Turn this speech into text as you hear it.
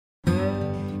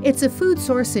It's a food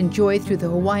source enjoyed through the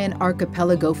Hawaiian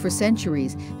archipelago for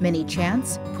centuries. Many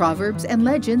chants, proverbs, and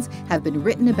legends have been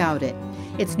written about it.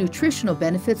 Its nutritional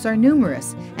benefits are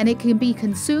numerous, and it can be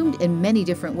consumed in many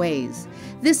different ways.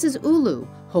 This is ulu,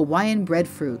 Hawaiian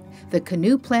breadfruit, the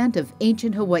canoe plant of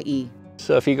ancient Hawaii.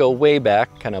 So if you go way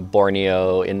back, kind of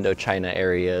Borneo, Indochina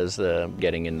areas,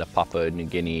 getting into Papua New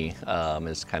Guinea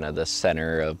is kind of the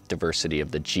center of diversity of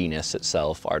the genus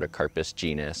itself, Artocarpus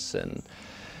genus. And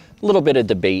a little bit of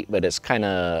debate, but it's kind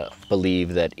of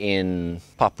believed that in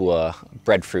Papua,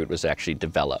 breadfruit was actually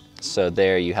developed. So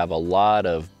there you have a lot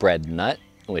of bread nut,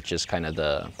 which is kind of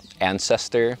the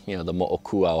ancestor, the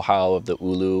mo'okuauhau of the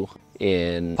ulu.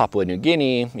 In Papua New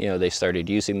Guinea, they started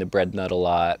using the bread nut a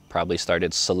lot, probably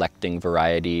started selecting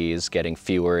varieties, getting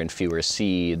fewer and fewer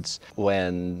seeds.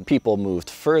 When people moved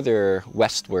further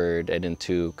westward and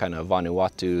into kind of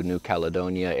Vanuatu, New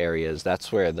Caledonia areas,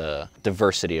 that's where the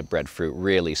diversity of breadfruit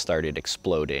really started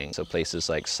exploding. So places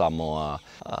like Samoa.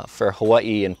 For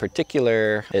Hawaii in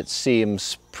particular, it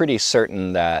seems pretty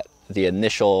certain that the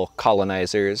initial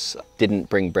colonizers didn't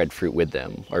bring breadfruit with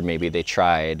them, or maybe they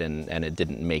tried and it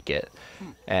didn't make it.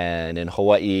 And in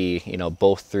Hawaii,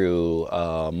 both through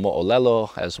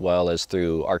mo'olelo as well as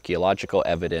through archaeological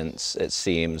evidence, it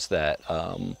seems that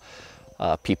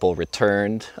people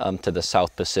returned to the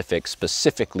South Pacific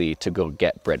specifically to go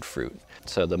get breadfruit.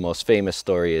 So the most famous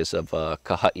story is of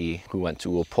Kaha'i who went to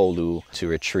Upolu to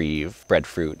retrieve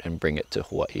breadfruit and bring it to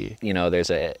Hawaii.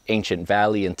 There's an ancient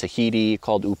valley in Tahiti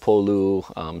called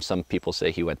Upolu. Some people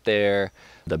say he went there.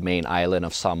 The main island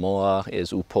of Samoa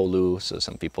is Upolu, so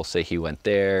some people say he went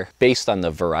there. Based on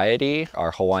the variety,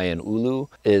 our Hawaiian ulu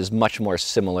is much more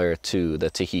similar to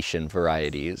the Tahitian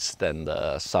varieties than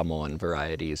the Samoan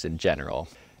varieties in general.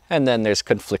 And then there's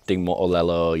conflicting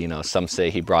mo'olelo. Some say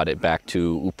he brought it back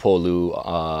to Upolu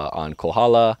on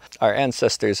Kohala. Our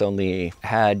ancestors only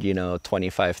had,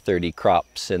 25, 30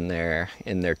 crops in their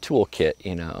toolkit,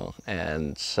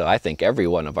 And so I think every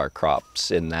one of our crops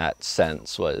in that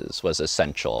sense was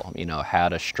essential,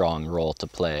 had a strong role to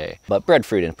play. But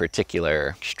breadfruit in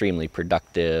particular, extremely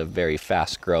productive, very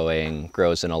fast growing,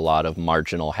 grows in a lot of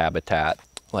marginal habitat.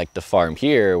 Like the farm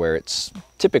here, where it's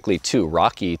typically too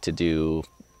rocky to do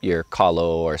your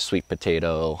kalo or sweet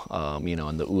potato,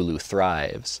 and the ulu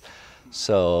thrives.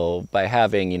 So by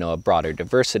having, a broader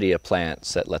diversity of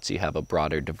plants, that lets you have a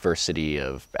broader diversity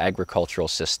of agricultural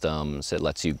systems, it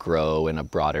lets you grow in a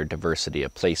broader diversity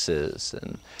of places.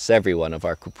 And so every one of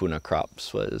our kupuna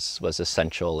crops was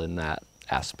essential in that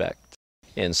aspect.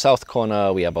 In South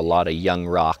Kona, we have a lot of young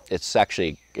rock. It's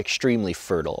actually extremely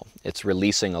fertile. It's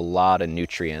releasing a lot of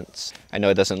nutrients. I know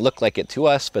it doesn't look like it to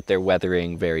us, but they're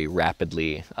weathering very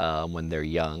rapidly when they're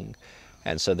young.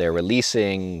 And so they're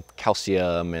releasing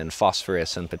calcium and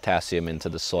phosphorus and potassium into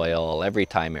the soil every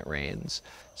time it rains.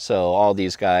 So all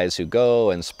these guys who go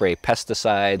and spray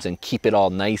pesticides and keep it all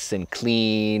nice and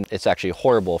clean, it's actually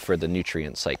horrible for the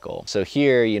nutrient cycle. So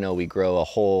here, we grow a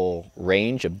whole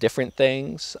range of different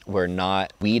things. We're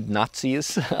not weed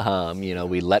Nazis.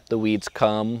 We let the weeds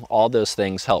come. All those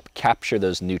things help capture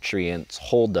those nutrients,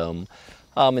 hold them.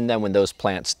 And then when those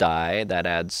plants die, that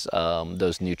adds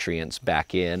those nutrients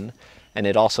back in. And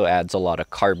it also adds a lot of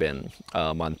carbon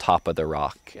on top of the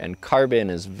rock. And carbon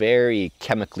is very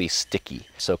chemically sticky.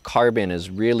 So carbon is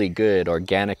really good,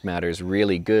 organic matter is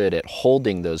really good at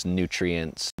holding those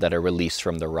nutrients that are released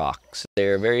from the rocks.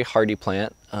 They're a very hardy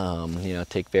plant,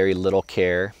 take very little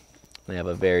care. They have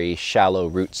a very shallow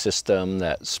root system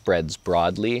that spreads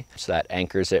broadly, so that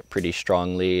anchors it pretty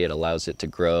strongly. It allows it to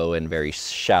grow in very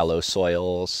shallow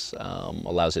soils,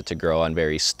 allows it to grow on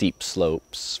very steep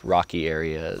slopes, rocky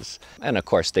areas. And of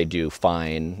course they do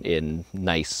fine in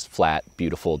nice, flat,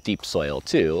 beautiful, deep soil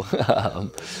too.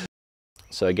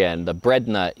 So again, the bread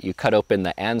nut, you cut open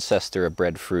the ancestor of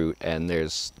breadfruit and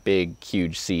there's big,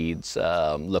 huge seeds,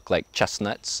 look like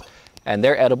chestnuts. And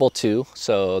they're edible too,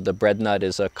 so the bread nut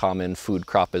is a common food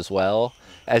crop as well.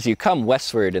 As you come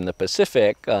westward in the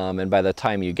Pacific, and by the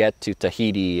time you get to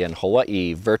Tahiti and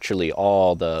Hawaii, virtually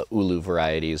all the ulu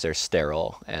varieties are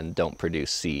sterile and don't produce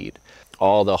seed.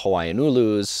 All the Hawaiian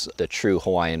ulus, the true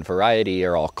Hawaiian variety,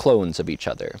 are all clones of each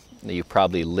other. You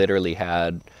probably literally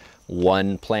had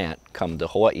one plant come to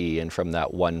Hawaii, and from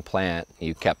that one plant,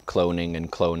 you kept cloning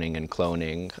and cloning and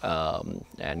cloning,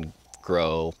 and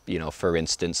grow, for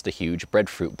instance, the huge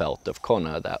breadfruit belt of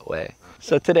Kona that way.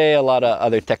 So today a lot of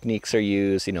other techniques are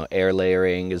used. Air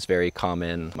layering is very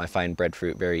common. I find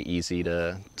breadfruit very easy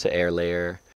to air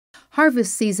layer.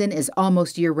 Harvest season is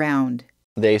almost year-round.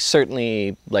 They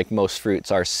certainly, like most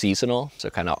fruits, are seasonal. So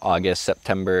kind of August,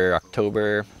 September,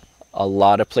 October. A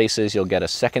lot of places you'll get a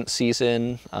second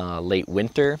season late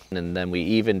winter, and then we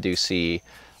even do see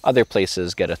other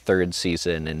places get a third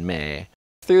season in May.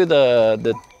 Through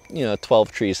the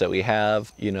 12 trees that we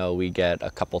have, we get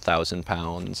a couple thousand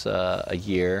pounds a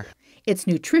year. Its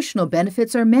nutritional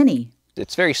benefits are many.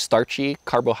 It's very starchy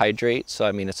carbohydrate, so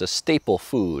I mean it's a staple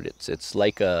food. It's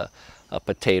like a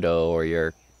potato or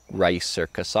your rice or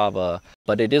cassava,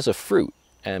 but it is a fruit.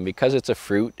 And because it's a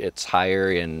fruit, it's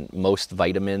higher in most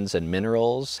vitamins and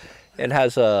minerals. It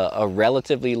has a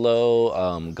relatively low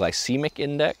glycemic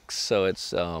index, so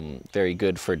it's very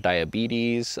good for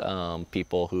diabetes,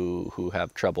 people who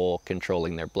have trouble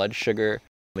controlling their blood sugar.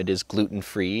 It is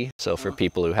gluten-free, so for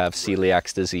people who have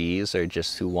celiac disease or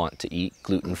just who want to eat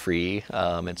gluten-free,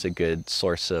 it's a good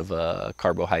source of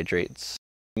carbohydrates.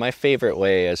 My favorite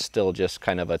way is still just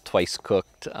kind of a twice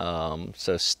cooked,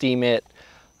 so steam it,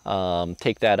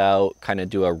 take that out, kind of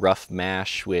do a rough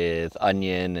mash with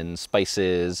onion and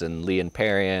spices and Lea and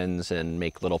Perrins and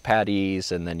make little patties,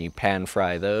 and then you pan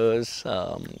fry those,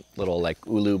 little like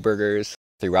ulu burgers.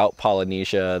 Throughout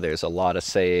Polynesia, there's a lot of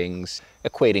sayings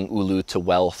equating ulu to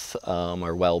wealth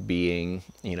or well-being,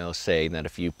 saying that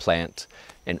if you plant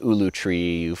an ulu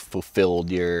tree, you've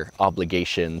fulfilled your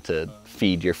obligation to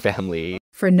feed your family.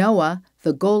 For Noah,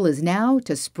 the goal is now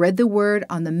to spread the word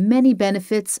on the many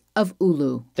benefits of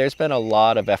ulu. There's been a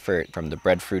lot of effort from the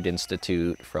Breadfruit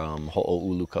Institute, from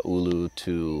Ho'oulu Ka'ulu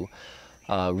to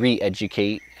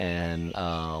re-educate and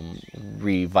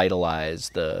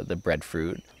revitalize the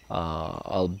breadfruit.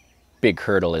 A big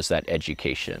hurdle is that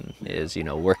education, is,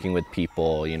 working with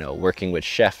people, working with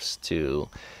chefs to,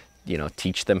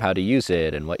 teach them how to use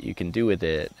it and what you can do with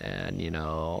it, and,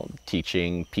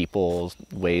 teaching people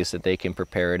ways that they can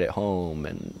prepare it at home,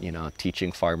 and,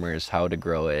 teaching farmers how to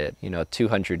grow it.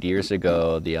 200 years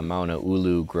ago, the amount of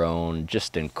ulu grown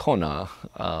just in Kona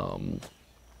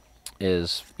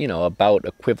is, about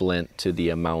equivalent to the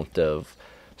amount of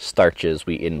starches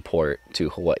we import to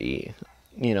Hawaii.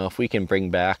 If we can bring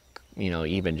back,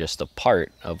 even just a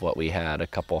part of what we had a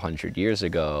couple hundred years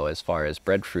ago as far as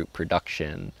breadfruit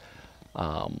production,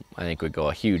 I think would go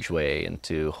a huge way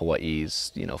into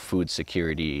Hawaii's, food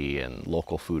security and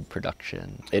local food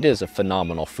production. It is a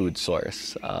phenomenal food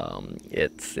source.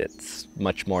 It's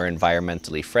much more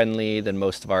environmentally friendly than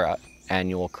most of our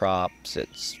annual crops.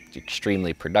 It's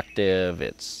extremely productive.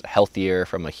 It's healthier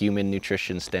from a human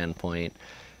nutrition standpoint.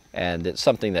 And it's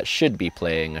something that should be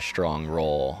playing a strong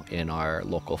role in our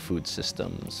local food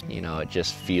systems. It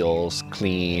just feels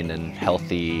clean and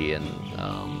healthy, and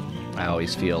I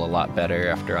always feel a lot better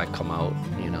after I come out,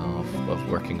 of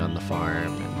working on the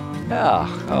farm. And, yeah,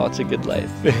 oh, it's a good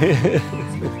life.